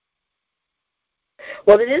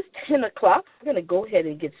Well, it is 10 o'clock. I'm going to go ahead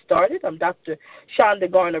and get started. I'm Dr.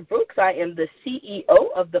 Shonda Garner-Brooks. I am the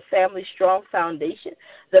CEO of the Family Strong Foundation.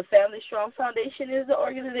 The Family Strong Foundation is the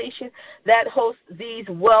organization that hosts these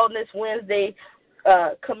Wellness Wednesday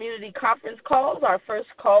community conference calls. Our first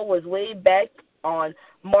call was way back on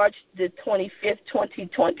March the 25th,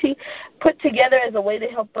 2020, put together as a way to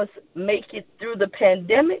help us make it through the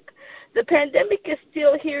pandemic. The pandemic is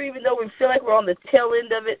still here, even though we feel like we're on the tail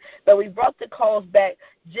end of it, but we brought the calls back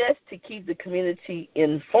just to keep the community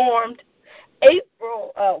informed.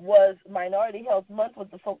 April was Minority Health Month with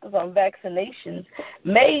the focus on vaccinations.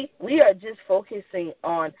 May, we are just focusing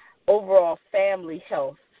on overall family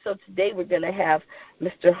health. So today we're going to have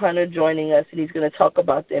Mr. Hunter joining us, and he's going to talk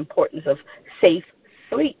about the importance of safe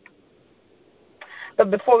sleep. But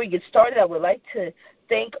before we get started, I would like to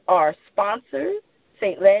thank our sponsors,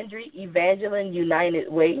 St. Landry Evangeline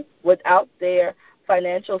United Way. Without their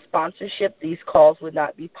financial sponsorship, these calls would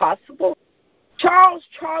not be possible. Charles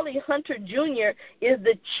Charlie Hunter Jr. is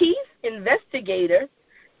the chief investigator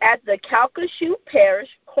at the Calcasieu Parish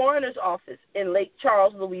Coroner's Office in Lake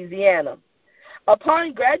Charles, Louisiana.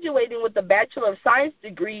 Upon graduating with a Bachelor of Science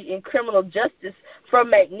degree in Criminal Justice from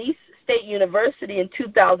McNeese State University in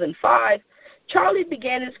 2005, Charlie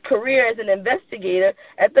began his career as an investigator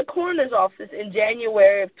at the Coroner's Office in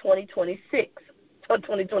January of 2006.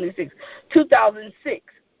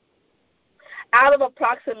 Out of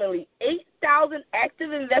approximately 8,000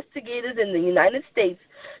 active investigators in the United States,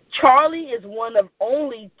 Charlie is one of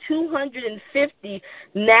only 250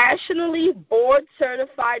 nationally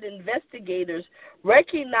board-certified investigators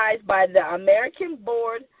recognized by the American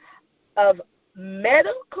Board of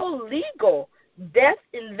Medical Legal Death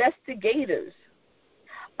Investigators.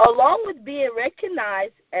 Along with being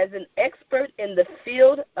recognized as an expert in the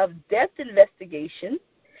field of death investigation,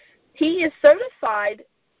 he is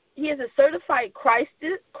a certified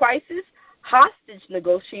crisis hostage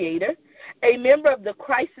negotiator, a member of the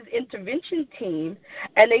Crisis Intervention Team,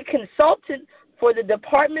 and a consultant for the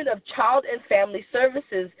Department of Child and Family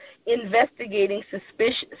Services investigating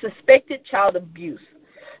suspected child abuse.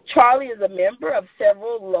 Charlie is a member of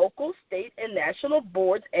several local, state, and national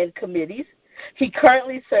boards and committees. He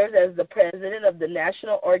currently serves as the president of the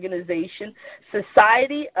national organization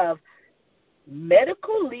Society of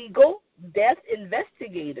Medical Legal Death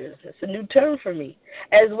Investigators. That's a new term for me.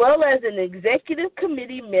 As well as an executive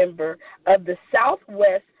committee member of the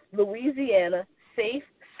Southwest Louisiana Safe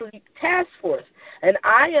Sleep Task Force. And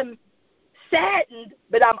I am saddened,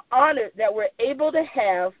 but I'm honored that we're able to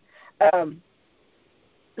have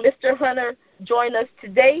Mr. Hunter join us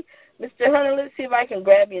today. Mr. Hunter, let's see if I can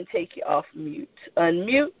grab you and take you off mute.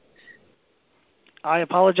 Unmute. I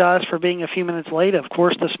apologize for being a few minutes late. Of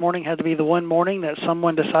course, this morning had to be the one morning that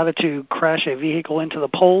someone decided to crash a vehicle into the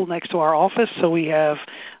pole next to our office, so we have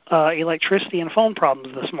electricity and phone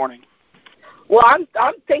problems this morning. Well, I'm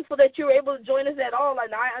thankful that you were able to join us at all,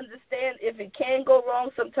 and I understand if it can go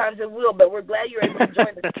wrong, sometimes it will, but we're glad you're able to join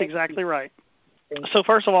us. That's exactly right. So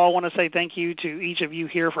first of all, I want to say thank you to each of you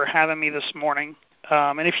here for having me this morning.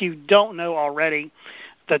 And if you don't know already,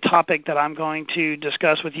 the topic that I'm going to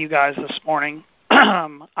discuss with you guys this morning,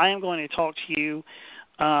 I am going to talk to you,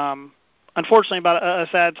 unfortunately, about a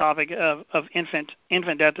sad topic of infant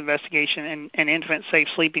death investigation and infant safe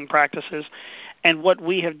sleeping practices, and what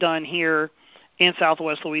we have done here in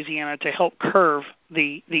Southwest Louisiana to help curb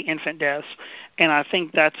the infant deaths. And I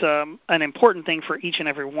think that's an important thing for each and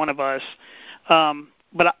every one of us.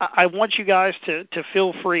 But I want you guys to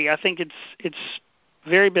feel free. I think it's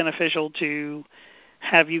very beneficial to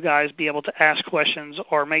have you guys be able to ask questions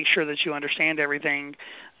or make sure that you understand everything.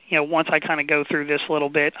 You know, once I kind of go through this a little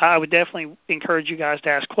bit, I would definitely encourage you guys to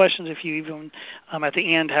ask questions. If you even at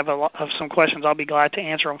the end have some questions, I'll be glad to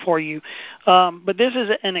answer them for you. But this is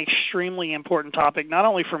an extremely important topic, not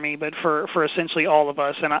only for me, but for essentially all of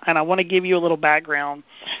us. And I want to give you a little background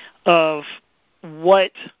of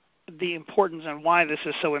what the importance and why this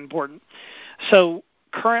is so important. So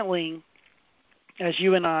currently, as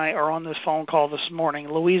you and I are on this phone call this morning,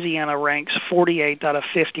 Louisiana ranks 48 out of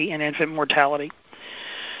 50 in infant mortality.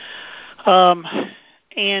 And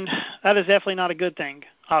that is definitely not a good thing,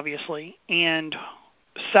 obviously. And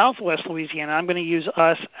Southwest Louisiana, I'm going to use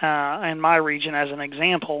us and my region as an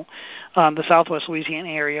example, the Southwest Louisiana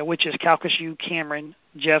area, which is Calcasieu, Cameron,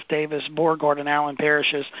 Jeff Davis, Beauregard, and Allen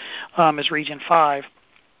parishes, is Region 5.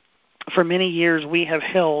 For many years, we have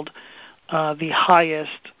held the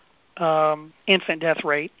highest infant death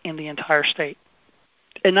rate in the entire state.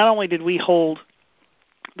 And not only did we hold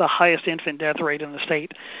the highest infant death rate in the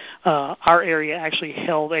state, our area actually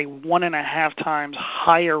held a 1.5 times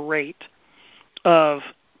higher rate of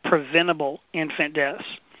preventable infant deaths.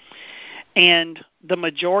 And the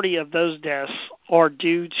majority of those deaths are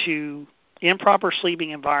due to improper sleeping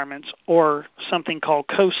environments or something called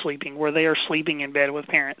co-sleeping, where they are sleeping in bed with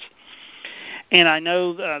parents. And I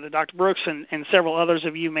know that Dr. Brooks and several others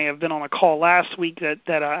of you may have been on a call last week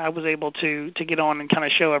that I was able to get on and kind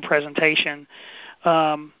of show a presentation.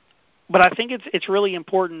 But I think it's really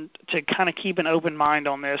important to kind of keep an open mind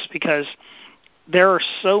on this, because there are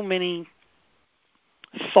so many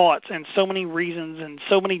thoughts and so many reasons and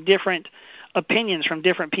so many different opinions from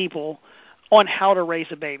different people on how to raise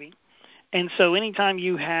a baby. And so anytime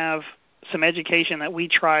you have some education that we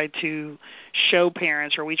try to show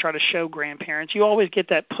parents or we try to show grandparents, you always get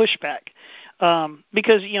that pushback.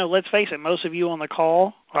 Because, let's face it, most of you on the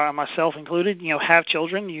call, myself included, have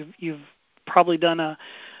children. You've probably done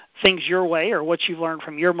things your way, or what you've learned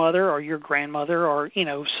from your mother or your grandmother or,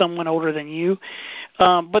 someone older than you.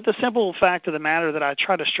 But the simple fact of the matter that I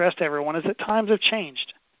try to stress to everyone is that times have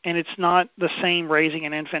changed, and it's not the same raising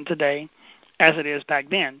an infant today as it is back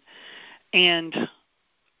then. And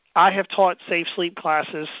I have taught safe sleep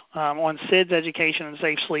classes on SIDS education and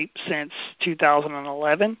safe sleep since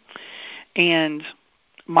 2011. And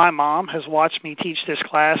my mom has watched me teach this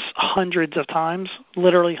class hundreds of times,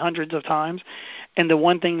 literally hundreds of times. And the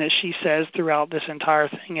one thing that she says throughout this entire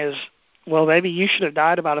thing is, well, baby, you should have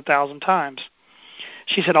died about 1,000 times.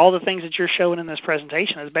 She said, all the things that you're showing in this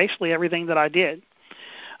presentation is basically everything that I did.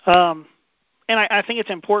 And I think it's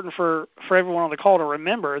important for everyone on the call to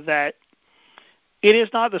remember that it is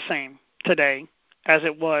not the same today as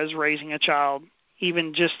it was raising a child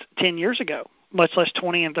even just 10 years ago, much less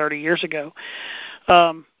 20 and 30 years ago.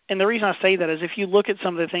 And the reason I say that is if you look at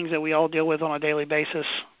some of the things that we all deal with on a daily basis,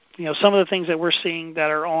 some of the things that we're seeing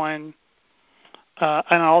that are on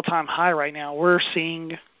an all-time high right now, we're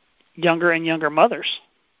seeing younger and younger mothers.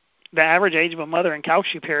 The average age of a mother in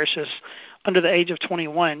Calcasieu Parish is under the age of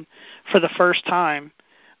 21 for the first time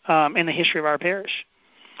in the history of our parish.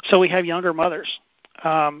 So we have younger mothers.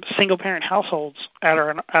 Single-parent households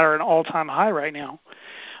are an all-time high right now,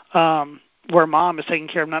 where mom is taking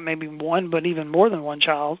care of not maybe one, but even more than one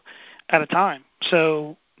child at a time.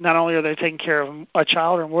 So not only are they taking care of a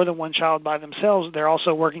child or more than one child by themselves, they're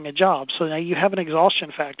also working a job. So now you have an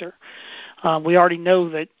exhaustion factor. We already know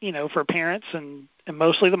that, for parents and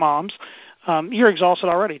mostly the moms, you're exhausted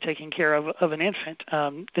already taking care of an infant.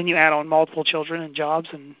 Then you add on multiple children and jobs,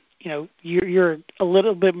 and you're a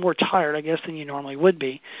little bit more tired, I guess, than you normally would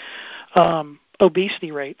be.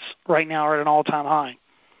 Obesity rates right now are at an all-time high.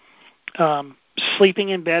 Sleeping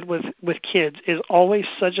in bed with kids is always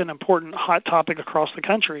such an important hot topic across the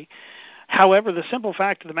country. However, the simple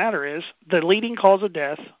fact of the matter is the leading cause of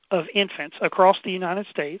death of infants across the United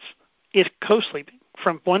States is co-sleeping,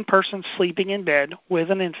 from one person sleeping in bed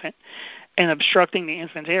with an infant and obstructing the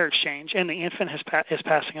infant's air exchange, and the infant is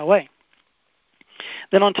passing away.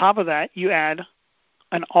 Then on top of that, you add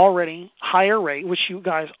an already higher rate, which you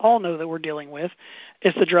guys all know that we're dealing with,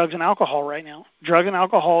 is the drugs and alcohol right now. Drug and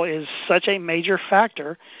alcohol is such a major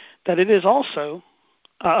factor that it is also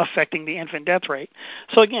affecting the infant death rate.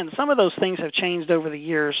 So again, some of those things have changed over the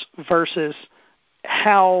years versus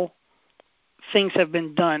how things have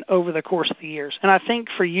been done over the course of the years. And I think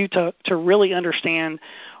for you to really understand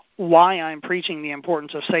why I'm preaching the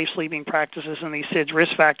importance of safe sleeping practices and these SIDS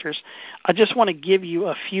risk factors, I just want to give you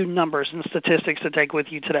a few numbers and statistics to take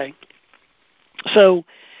with you today. So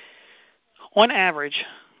on average,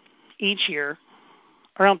 each year,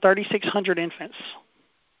 around 3,600 infants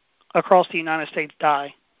across the United States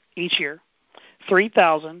die each year.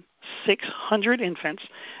 3,600 infants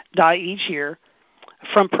die each year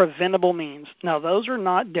from preventable means. Now, those are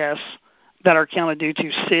not deaths that are counted due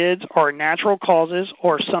to SIDS or natural causes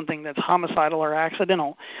or something that's homicidal or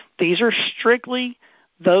accidental. These are strictly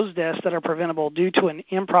those deaths that are preventable due to an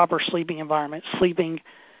improper sleeping environment, sleeping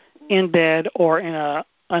in bed or in an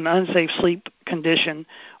unsafe sleep condition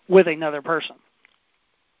with another person.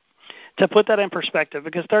 To put that in perspective,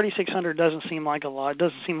 because 3,600 doesn't seem like a lot, it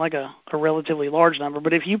doesn't seem like a relatively large number,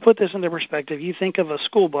 but if you put this into perspective, you think of a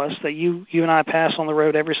school bus that you and I pass on the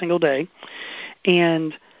road every single day,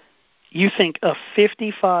 and you think of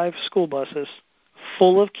 55 school buses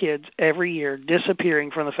full of kids every year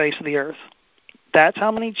disappearing from the face of the earth. That's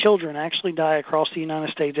how many children actually die across the United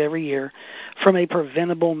States every year from a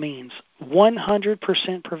preventable means,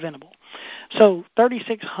 100% preventable. So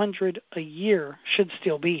 3,600 a year should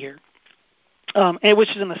still be here, which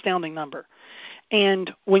is an astounding number.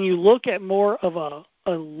 And when you look at more of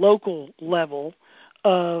a local level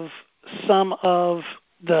of some of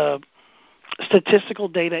the statistical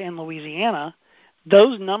data in Louisiana,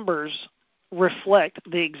 those numbers reflect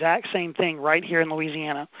the exact same thing right here in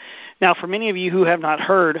Louisiana. Now, for many of you who have not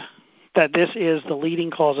heard that this is the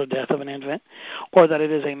leading cause of death of an infant, or that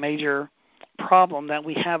it is a major problem that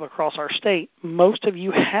we have across our state, most of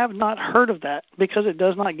you have not heard of that because it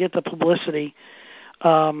does not get the publicity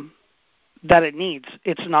that it needs.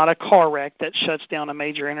 It's not a car wreck that shuts down a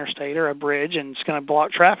major interstate or a bridge and it's going to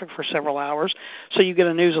block traffic for several hours, so you get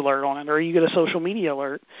a news alert on it or you get a social media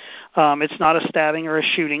alert. It's not a stabbing or a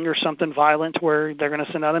shooting or something violent where they're going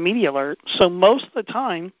to send out a media alert. So most of the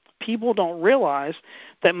time, people don't realize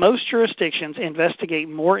that most jurisdictions investigate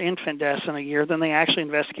more infant deaths in a year than they actually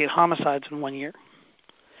investigate homicides in 1 year.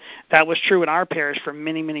 That was true in our parish for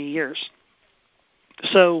many, many years.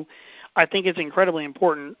 So I think it's incredibly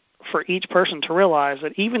important for each person to realize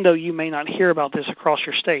that even though you may not hear about this across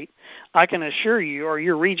your state, I can assure you, or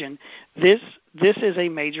your region, this is a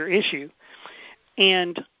major issue.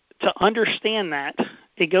 And to understand that,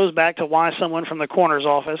 it goes back to why someone from the coroner's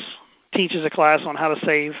office teaches a class on how to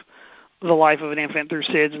save the life of an infant through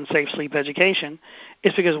SIDS and safe sleep education.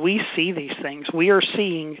 It's because we see these things. We are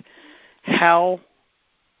seeing how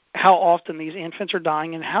often these infants are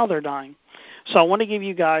dying and how they're dying. So I want to give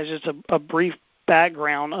you guys just a brief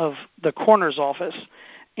background of the coroner's office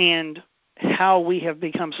and how we have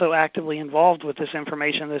become so actively involved with this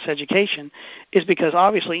information, this education, is because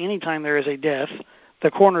obviously anytime there is a death,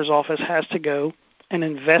 the coroner's office has to go and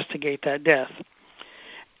investigate that death.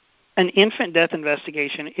 An infant death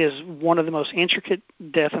investigation is one of the most intricate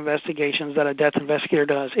death investigations that a death investigator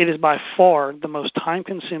does. It is by far the most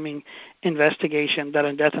time-consuming investigation that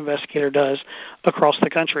a death investigator does across the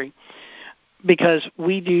country, because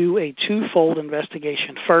we do a twofold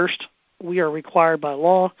investigation. First, we are required by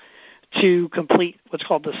law to complete what's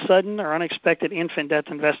called the Sudden or Unexpected Infant Death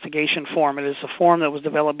Investigation Form. It is a form that was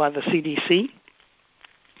developed by the CDC.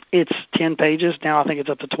 It's 10 pages. Now I think it's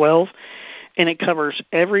up to 12. And it covers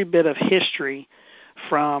every bit of history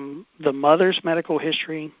from the mother's medical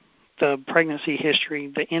history, the pregnancy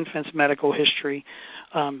history, the infant's medical history,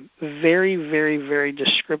 very, very, very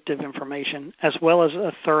descriptive information, as well as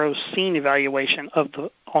a thorough scene evaluation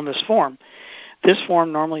on this form. This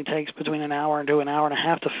form normally takes between an hour and to an hour and a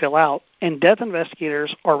half to fill out, and death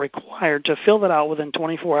investigators are required to fill that out within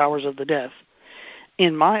 24 hours of the death.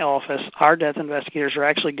 In my office, our death investigators are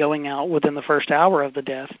actually going out within the first hour of the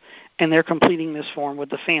death, and they're completing this form with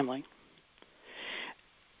the family.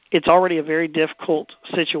 It's already a very difficult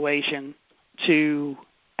situation to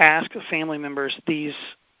ask family members these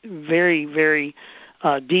very, very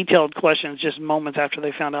detailed questions just moments after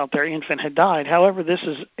they found out their infant had died. However, this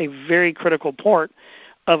is a very critical part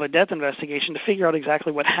of a death investigation to figure out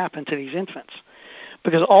exactly what happened to these infants.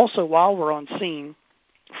 Because also while we're on scene,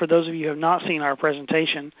 for those of you who have not seen our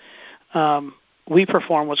presentation, we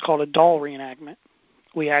perform what's called a doll reenactment.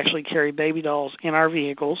 We actually carry baby dolls in our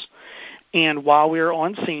vehicles, and while we are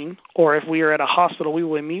on scene, or if we are at a hospital, we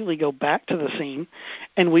will immediately go back to the scene,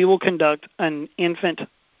 and we will conduct an infant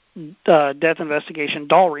death investigation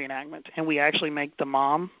doll reenactment. And we actually make the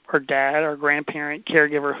mom or dad or grandparent,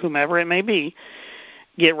 caregiver, whomever it may be,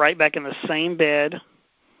 get right back in the same bed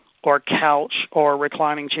or couch or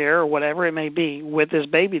reclining chair or whatever it may be with this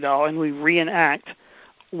baby doll, and we reenact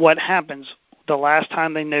what happens the last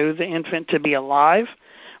time they knew the infant to be alive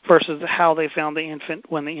versus how they found the infant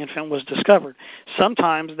when the infant was discovered.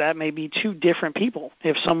 Sometimes that may be two different people.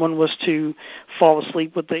 If someone was to fall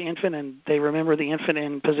asleep with the infant and they remember the infant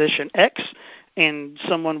in position X, and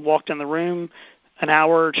someone walked in the room an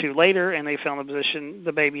hour or two later and they found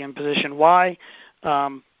the baby in position Y,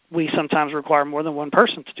 we sometimes require more than one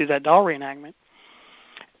person to do that doll reenactment.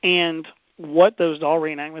 And what those doll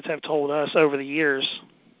reenactments have told us over the years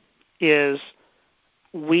is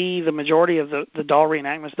the majority of the doll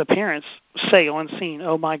reenactments, the parents say on scene,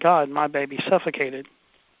 "Oh my God, my baby suffocated."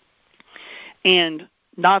 And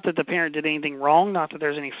not that the parent did anything wrong, not that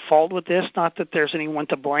there's any fault with this, not that there's anyone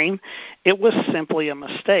to blame. It was simply a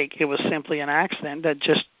mistake. It was simply an accident that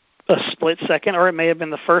just a split second, or it may have been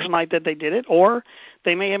the first night that they did it, or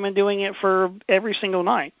they may have been doing it for every single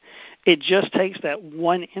night. It just takes that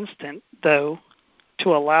one instant, though,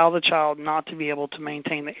 to allow the child not to be able to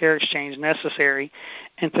maintain the air exchange necessary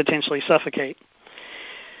and potentially suffocate.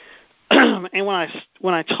 And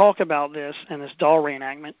when I talk about this and this doll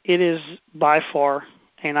reenactment, it is by far,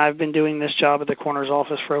 and I've been doing this job at the coroner's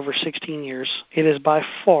office for over 16 years, it is by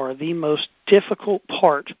far the most difficult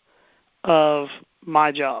part of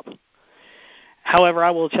my job. However, I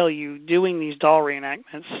will tell you, doing these doll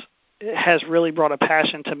reenactments has really brought a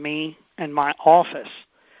passion to me and my office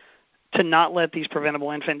to not let these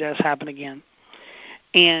preventable infant deaths happen again.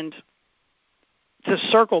 And to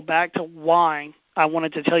circle back to why I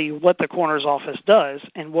wanted to tell you what the coroner's office does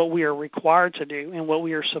and what we are required to do and what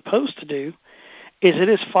we are supposed to do is it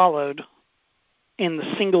is followed in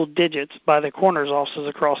the single digits by the coroner's offices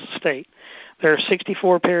across the state. There are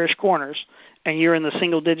 64 parish coroners, and you're in the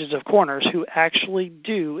single digits of coroners who actually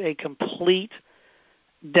do a complete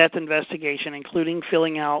death investigation, including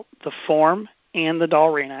filling out the form and the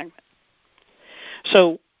Dahl reenactment.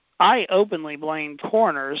 So I openly blame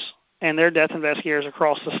coroners and their death investigators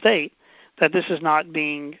across the state that this is not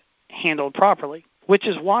being handled properly, which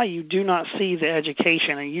is why you do not see the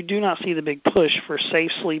education and you do not see the big push for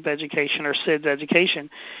safe sleep education or SIDS education,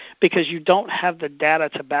 because you don't have the data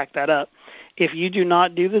to back that up. If you do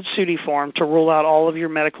not do the SUDI form to rule out all of your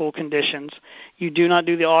medical conditions, you do not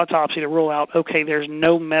do the autopsy to rule out, okay, there's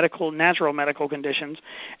no natural medical conditions,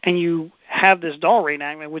 and you have this Dahl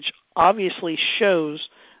reenactment, which obviously shows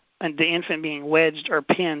the infant being wedged or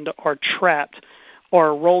pinned or trapped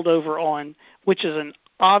or rolled over on, which is an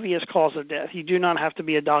obvious cause of death. You do not have to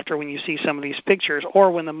be a doctor when you see some of these pictures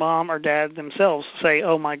or when the mom or dad themselves say,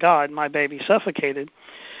 oh my God, my baby suffocated.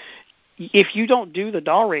 If you don't do the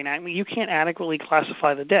Dahl reenactment, you can't adequately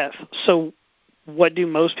classify the death. So what do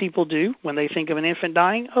most people do when they think of an infant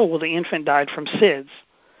dying? Oh, well, the infant died from SIDS,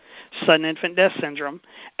 sudden infant death syndrome,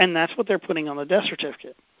 and that's what they're putting on the death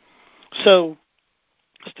certificate. So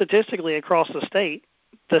statistically across the state,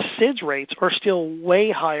 the SIDS rates are still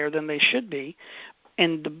way higher than they should be,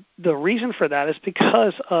 and the reason for that is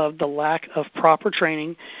because of the lack of proper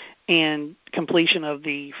training and completion of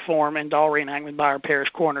the form and Dahl reenactment by our parish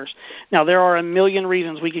coroners. Now, there are a million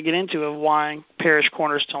reasons we could get into of why parish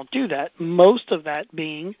coroners don't do that, most of that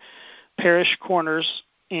being parish coroners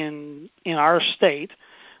in our state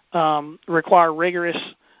require rigorous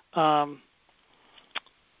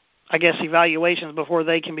evaluations before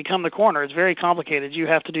they can become the coroner. It's very complicated. You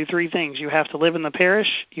have to do three things. You have to live in the parish,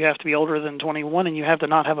 you have to be older than 21, and you have to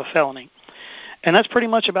not have a felony. And that's pretty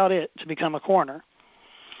much about it to become a coroner.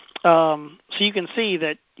 So you can see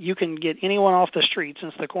that you can get anyone off the street,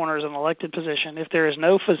 since the coroner is an elected position. If there is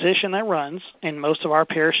no physician that runs, and most of our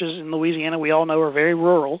parishes in Louisiana, we all know, are very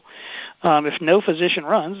rural, if no physician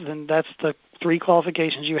runs, then that's the three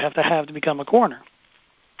qualifications you have to become a coroner.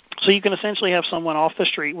 So you can essentially have someone off the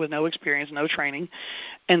street with no experience, no training,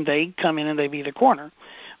 and they come in and they be the coroner.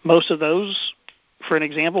 Most of those, for an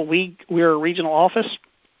example, we're a regional office.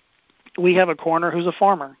 We have a coroner who's a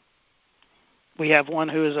farmer. We have one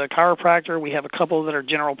who is a chiropractor. We have a couple that are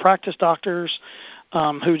general practice doctors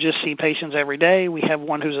who just see patients every day. We have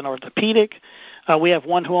one who's an orthopedic. We have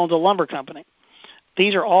one who owns a lumber company.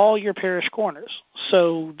 These are all your parish coroners.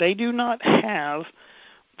 So they do not have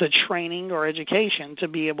the training or education to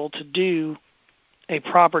be able to do a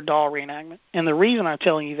proper Dahl reenactment. And the reason I'm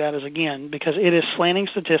telling you that is, again, because it is slanting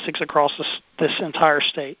statistics across this entire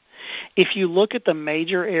state. If you look at the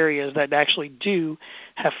major areas that actually do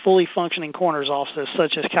have fully functioning coroner's offices,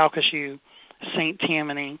 such as Calcasieu, St.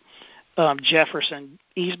 Tammany, Jefferson,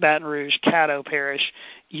 East Baton Rouge, Caddo Parish,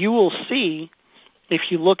 you will see,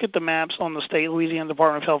 if you look at the maps on the state Louisiana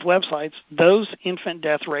Department of Health websites, those infant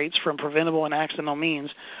death rates from preventable and accidental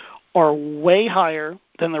means are way higher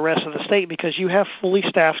than the rest of the state, because you have fully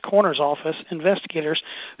staffed coroner's office investigators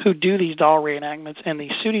who do these Dahl reenactments and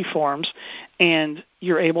these SUDI forms, and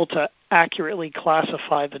you're able to accurately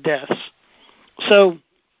classify the deaths. So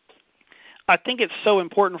I think it's so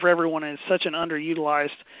important for everyone, and it's such an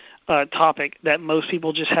underutilized topic that most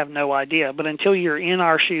people just have no idea. But until you're in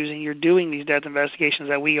our shoes and you're doing these death investigations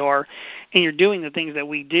that we are, and you're doing the things that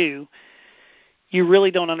we do, you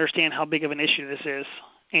really don't understand how big of an issue this is.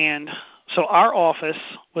 And so our office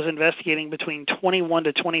was investigating between 21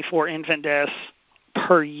 to 24 infant deaths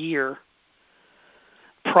per year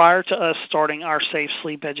prior to us starting our Safe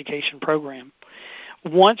Sleep Education program.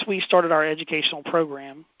 Once we started our educational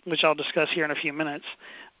program, which I'll discuss here in a few minutes,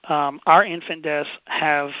 our infant deaths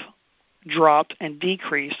have dropped and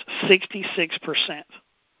decreased 66%.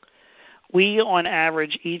 We, on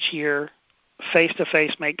average, each year,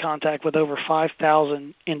 face-to-face make contact with over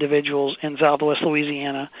 5,000 individuals in Southwest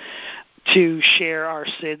Louisiana to share our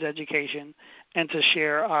SIDS education and to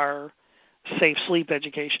share our safe sleep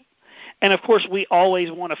education. And, of course, we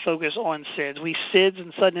always want to focus on SIDS. SIDS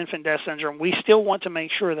and sudden infant death syndrome, we still want to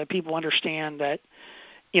make sure that people understand that,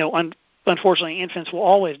 unfortunately, infants will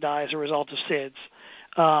always die as a result of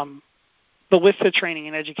SIDS. But with the training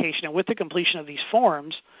and education and with the completion of these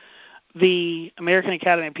forms, the American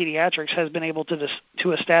Academy of Pediatrics has been able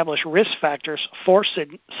to establish risk factors for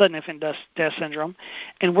sudden infant death syndrome,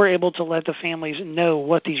 and we're able to let the families know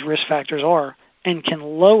what these risk factors are and can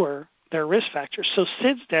lower their risk factors. So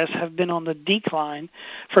SIDS deaths have been on the decline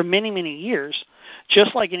for many, many years.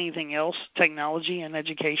 Just like anything else, technology and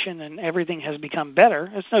education and everything has become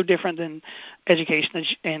better. It's no different than education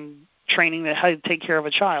and training that how to take care of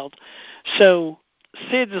a child. So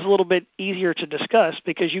SIDS is a little bit easier to discuss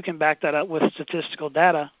because you can back that up with statistical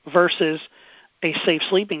data versus a safe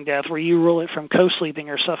sleeping death where you rule it from co-sleeping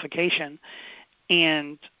or suffocation.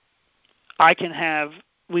 And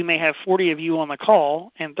we may have 40 of you on the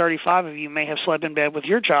call, and 35 of you may have slept in bed with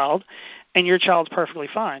your child, and your child's perfectly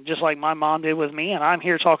fine, just like my mom did with me, and I'm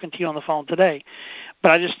here talking to you on the phone today.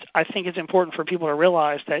 But I think it's important for people to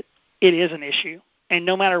realize that it is an issue. And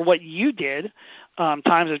no matter what you did,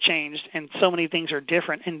 times have changed, and so many things are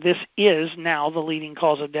different. And this is now the leading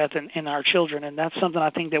cause of death in our children, and that's something I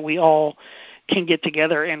think that we all can get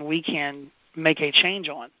together and we can make a change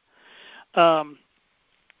on.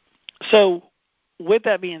 So with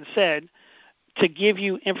that being said, to give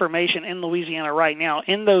you information in Louisiana right now,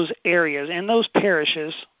 in those areas, in those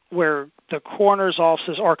parishes where the coroner's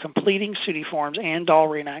offices are completing SUDI forms and DOL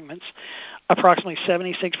reenactments, approximately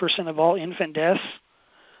 76% of all infant deaths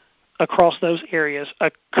across those areas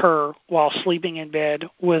occur while sleeping in bed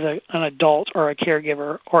with an adult or a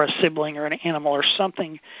caregiver or a sibling or an animal or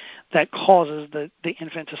something that causes the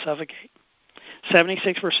infant to suffocate.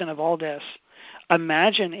 76% of all deaths.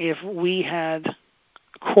 Imagine if we had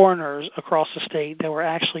coroners across the state that were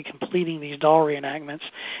actually completing these DOL reenactments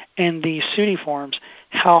and these SUDI forms,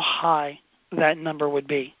 how high that number would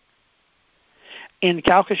be. In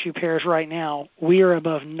Calcasieu Parish right now, we are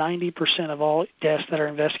above 90% of all deaths that are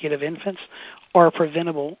investigative infants are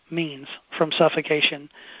preventable means from suffocation,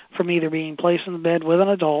 from either being placed in the bed with an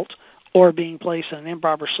adult or being placed in an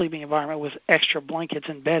improper sleeping environment with extra blankets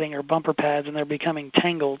and bedding or bumper pads, and they're becoming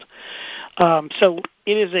tangled. So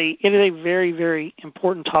it is a very, very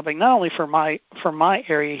important topic, not only for my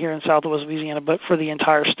area here in Southwest Louisiana, but for the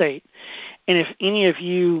entire state. And if any of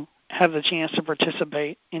you have the chance to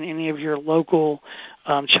participate in any of your local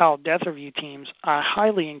child death review teams, I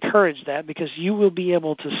highly encourage that, because you will be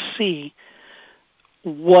able to see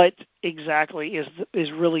what exactly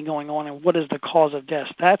is really going on and what is the cause of death.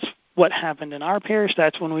 That's what happened in our parish.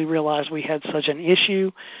 That's when we realized we had such an issue.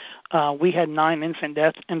 We had 9 infant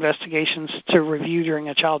death investigations to review during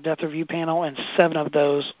a child death review panel, and 7 of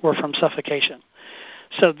those were from suffocation.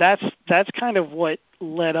 So that's kind of what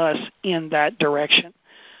led us in that direction.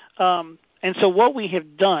 And so what we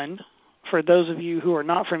have done, for those of you who are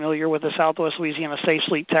not familiar with the Southwest Louisiana Safe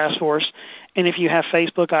Sleep Task Force, and if you have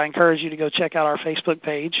Facebook, I encourage you to go check out our Facebook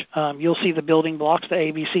page. You'll see the building blocks, the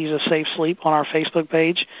ABCs of safe sleep, on our Facebook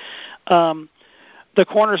page. The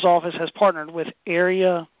coroner's office has partnered with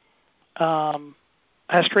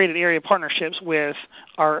has created area partnerships with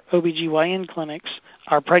our OBGYN clinics,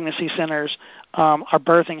 our pregnancy centers, our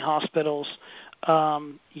birthing hospitals,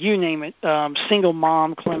 you name it, single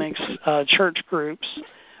mom clinics, church groups.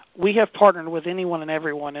 We have partnered with anyone and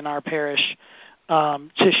everyone in our parish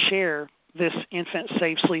to share this infant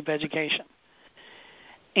safe sleep education.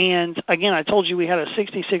 And again, I told you we had a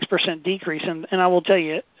 66% decrease, and I will tell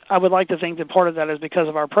you, I would like to think that part of that is because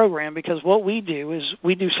of our program, because what we do is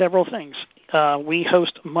we do several things. We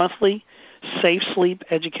host monthly safe sleep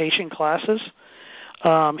education classes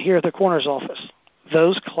here at the coroner's office.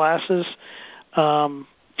 Those classes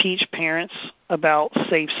teach parents about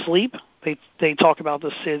safe sleep. They talk about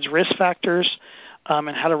the SIDS risk factors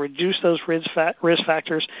and how to reduce those risk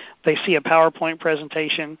factors. They see a PowerPoint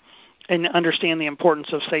presentation and understand the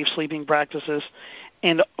importance of safe sleeping practices.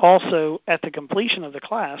 And also, at the completion of the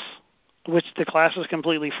class, which the class is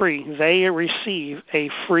completely free, they receive a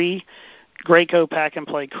free Graco Pack and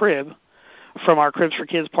Play crib from our Cribs for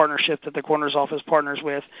Kids partnership that the coroner's office partners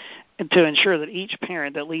with, and to ensure that each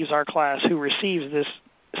parent that leaves our class who receives this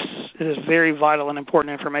very vital and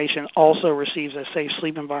important information also receives a safe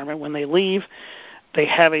sleep environment when they leave. They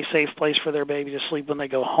have a safe place for their baby to sleep when they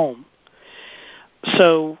go home.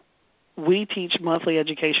 So we teach monthly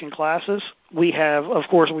education classes. We have, of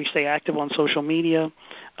course, we stay active on social media.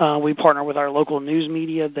 We partner with our local news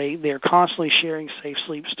media. They're constantly sharing safe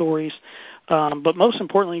sleep stories. But most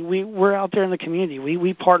importantly, we're out there in the community.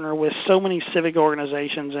 We partner with so many civic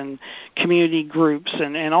organizations and community groups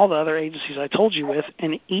and all the other agencies I told you with,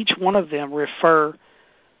 and each one of them refer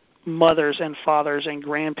mothers and fathers and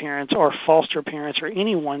grandparents or foster parents or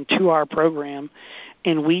anyone to our program,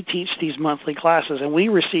 and we teach these monthly classes. And we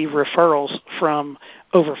receive referrals from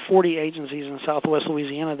over 40 agencies in Southwest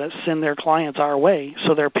Louisiana that send their clients our way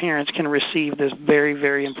so their parents can receive this very,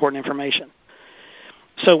 very important information.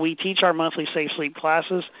 So we teach our monthly Safe Sleep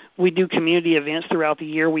classes. We do community events throughout the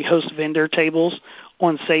year. We host vendor tables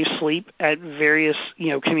on Safe Sleep at various,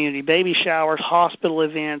 community baby showers, hospital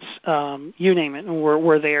events, you name it. And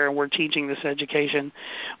we're there and we're teaching this education.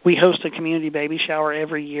 We host a community baby shower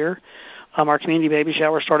every year. Our community baby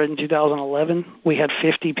shower started in 2011. We had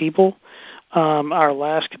 50 people. Our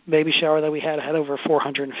last baby shower that we had over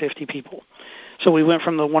 450 people. So we went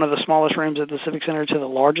from one of the smallest rooms at the Civic Center to the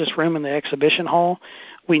largest room in the exhibition hall.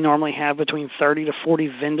 We normally have between 30 to 40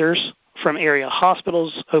 vendors from area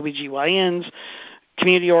hospitals, OBGYNs,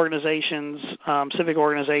 community organizations, civic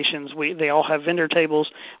organizations. They all have vendor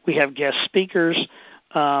tables. We have guest speakers,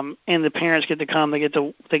 and the parents get to come. They get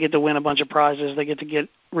to win a bunch of prizes. They get to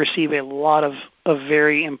receive a lot of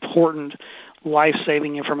very important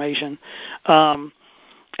life-saving information. And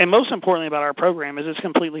most importantly about our program is it's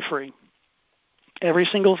completely free. Every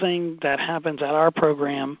single thing that happens at our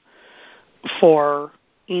program for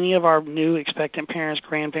any of our new expectant parents,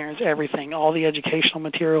 grandparents, everything, all the educational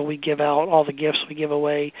material we give out, all the gifts we give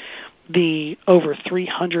away, the over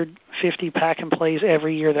 350 pack and plays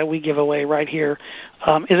every year that we give away right here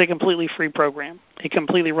is a completely free program. It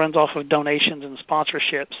completely runs off of donations and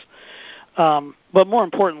sponsorships. But more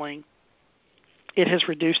importantly, it has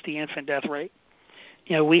reduced the infant death rate.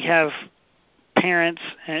 We have parents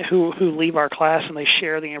who leave our class and they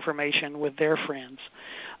share the information with their friends,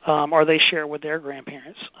 or they share it with their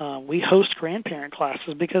grandparents. We host grandparent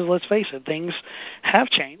classes because, let's face it, things have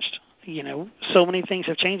changed. So many things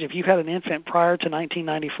have changed. If you had an infant prior to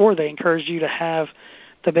 1994, they encouraged you to have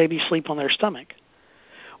the baby sleep on their stomach.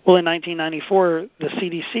 Well, in 1994, the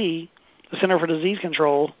CDC, the Center for Disease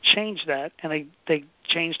Control, changed that, and they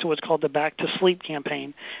changed to what's called the Back to Sleep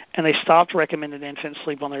campaign, and they stopped recommending infants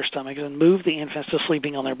sleep on their stomachs and moved the infants to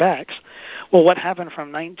sleeping on their backs. Well, what happened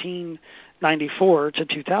from 1994 to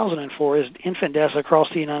 2004 is infant deaths across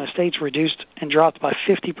the United States reduced and dropped by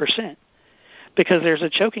 50%. Because there's a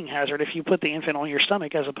choking hazard if you put the infant on your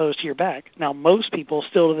stomach as opposed to your back. Now, most people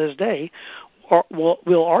still to this day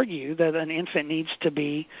will argue that an infant needs to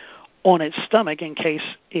be on its stomach in case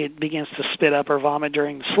it begins to spit up or vomit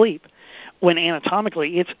during sleep, when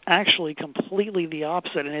anatomically it's actually completely the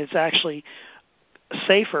opposite, and it's actually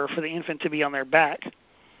safer for the infant to be on their back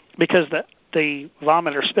because the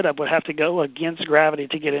vomit or spit up would have to go against gravity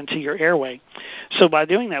to get into your airway. So by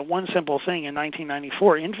doing that one simple thing in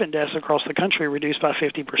 1994, infant deaths across the country reduced by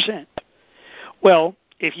 50%. Well,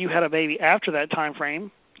 if you had a baby after that time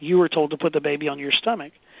frame, you were told to put the baby on your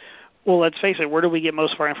stomach. Well, let's face it, where do we get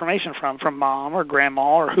most of our information from? From mom or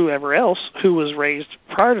grandma or whoever else who was raised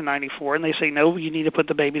prior to 94, and they say, no, you need to put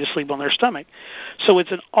the baby to sleep on their stomach. So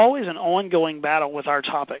it's always an ongoing battle with our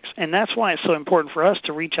topics, and that's why it's so important for us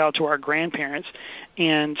to reach out to our grandparents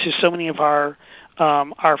and to so many of our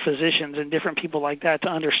physicians and different people like that to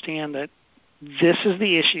understand that this is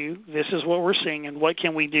the issue, this is what we're seeing, and what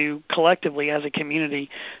can we do collectively as a community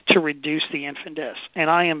to reduce the infant deaths.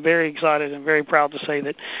 And I am very excited and very proud to say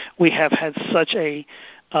that we have had such a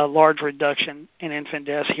large reduction in infant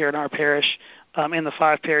deaths here in our parish, in the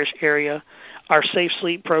 5-parish area. Our Safe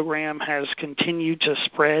Sleep program has continued to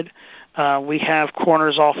spread. We have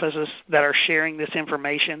coroner's offices that are sharing this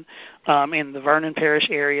information in the Vernon Parish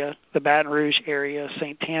area, the Baton Rouge area.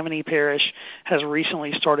 St. Tammany Parish has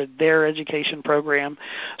recently started their education program.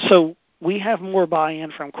 So we have more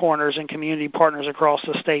buy-in from coroners and community partners across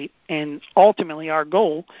the state, and ultimately our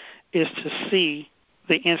goal is to see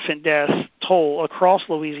the infant death toll across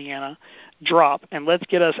Louisiana drop, and let's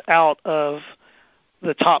get us out of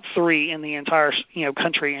the top 3 in the entire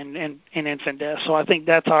country in infant deaths. So I think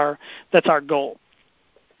that's our goal,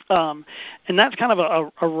 and that's kind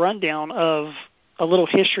of a rundown of a little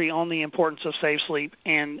history on the importance of Safe Sleep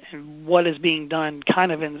and what is being done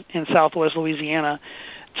kind of in Southwest Louisiana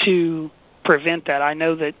to prevent that. I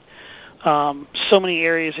know that so many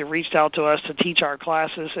areas have reached out to us to teach our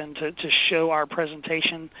classes and to show our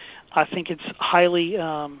presentation. I think it's highly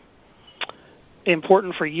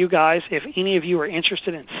important for you guys, if any of you are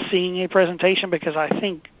interested in seeing a presentation, because I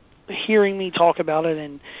think hearing me talk about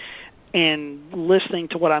it and listening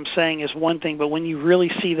to what I'm saying is one thing, but when you really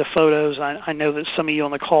see the photos, I know that some of you on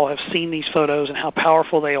the call have seen these photos and how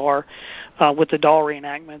powerful they are with the doll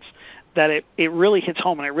reenactments, that it really hits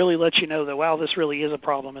home and it really lets you know that, wow, this really is a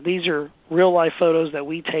problem. And these are real-life photos that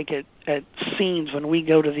we take at scenes when we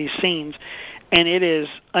go to these scenes, and it is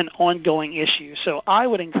an ongoing issue. So I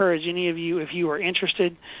would encourage any of you, if you are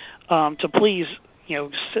interested, to please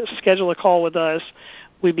schedule a call with us.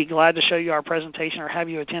 We'd be glad to show you our presentation or have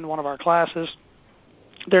you attend one of our classes.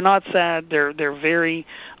 They're not sad. They're very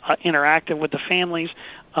interactive with the families.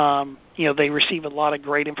 They receive a lot of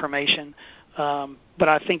great information. But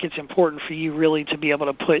I think it's important for you really to be able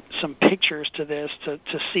to put some pictures to this to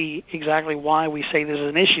see exactly why we say this is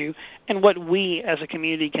an issue and what we as a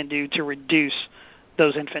community can do to reduce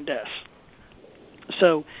those infant deaths.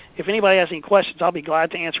 So if anybody has any questions, I'll be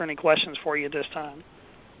glad to answer any questions for you at this time.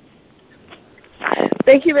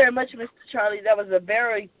 Thank you very much, Mr. Charlie. That was a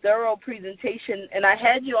very thorough presentation, and I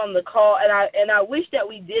had you on the call, and I wish that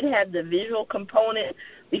we did have the visual component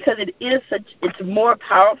because it's more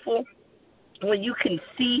powerful when you can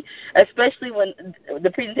see, especially when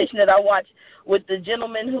the presentation that I watched with the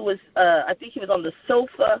gentleman who was, I think he was on the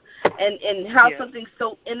sofa, and how something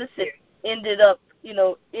so innocent ended up,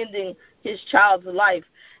 ending his child's life.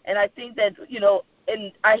 And I think that,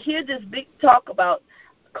 and I hear this big talk about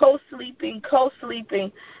co-sleeping,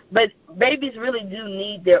 but babies really do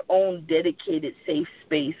need their own dedicated safe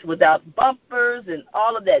space without bumpers and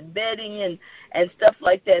all of that bedding and stuff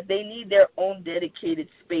like that. They need their own dedicated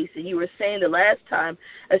space. And you were saying the last time,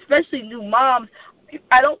 especially new moms,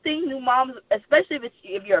 I don't think new moms, especially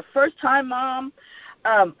if you're a first-time mom,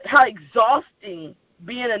 how exhausting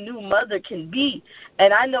being a new mother can be.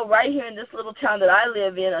 And I know right here in this little town that I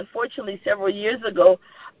live in, unfortunately several years ago,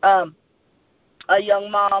 a young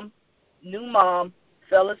mom, new mom,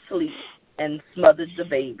 fell asleep and smothered the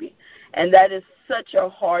baby. And that is such a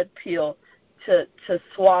hard pill to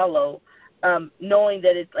swallow, knowing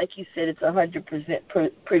that it's, like you said, it's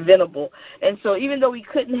 100% preventable. And so even though we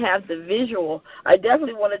couldn't have the visual, I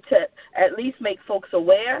definitely wanted to at least make folks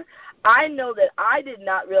aware. I know that I did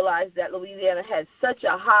not realize that Louisiana had such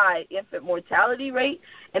a high infant mortality rate,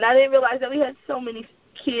 and I didn't realize that we had so many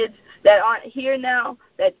kids that aren't here now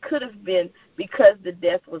that could have been because the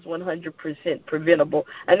death was 100% preventable.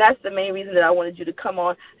 And that's the main reason that I wanted you to come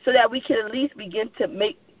on, so that we can at least begin to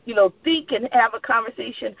make, think and have a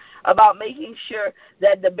conversation about making sure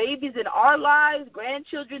that the babies in our lives,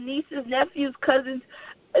 grandchildren, nieces, nephews, cousins,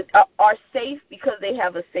 are safe because they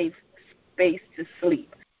have a safe space to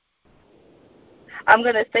sleep. I'm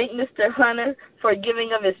going to thank Mr. Hunter for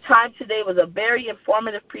giving of his time today. It was a very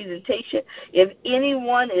informative presentation. If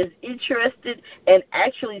anyone is interested in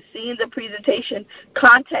actually seeing the presentation,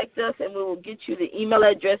 contact us and we will get you the email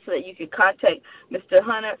address so that you can contact Mr.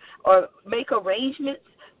 Hunter or make arrangements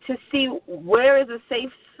to see where is a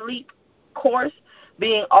safe sleep course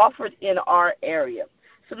being offered in our area.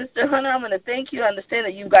 So, Mr. Hunter, I'm going to thank you. I understand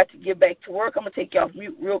that you've got to get back to work. I'm going to take you off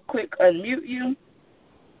mute real quick, unmute you.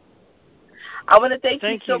 I want to thank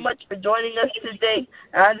you so much for joining us today.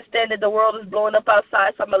 I understand that the world is blowing up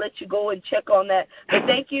outside, so I'm going to let you go and check on that. But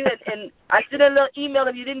thank you, and I sent a little email.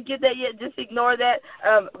 If you didn't get that yet, just ignore that.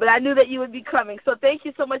 But I knew that you would be coming. So thank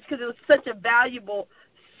you so much because it was such a valuable,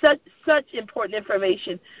 such important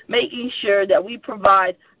information, making sure that we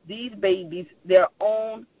provide these babies their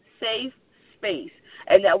own safe space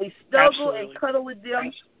and that we snuggle and cuddle with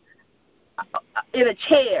them in a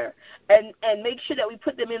chair and make sure that we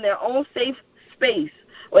put them in their own safe space.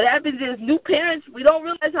 What happens is new parents, we don't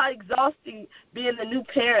realize how exhausting being the new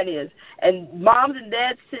parent is. And moms and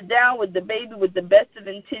dads sit down with the baby with the best of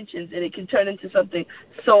intentions, and it can turn into something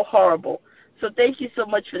so horrible. So thank you so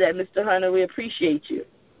much for that, Mr. Hunter. We appreciate you.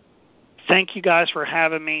 Thank you guys for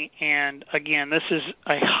having me. And, again, this is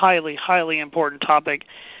a highly, highly important topic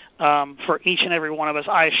for each and every one of us.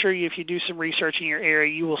 I assure you, if you do some research in your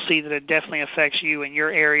area, you will see that it definitely affects you in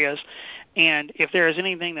your areas. And if there is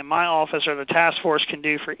anything that my office or the task force can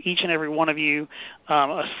do for each and every one of you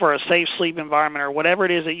for a safe sleep environment or whatever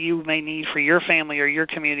it is that you may need for your family or your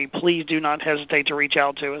community, please do not hesitate to reach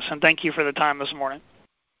out to us. And thank you for the time this morning.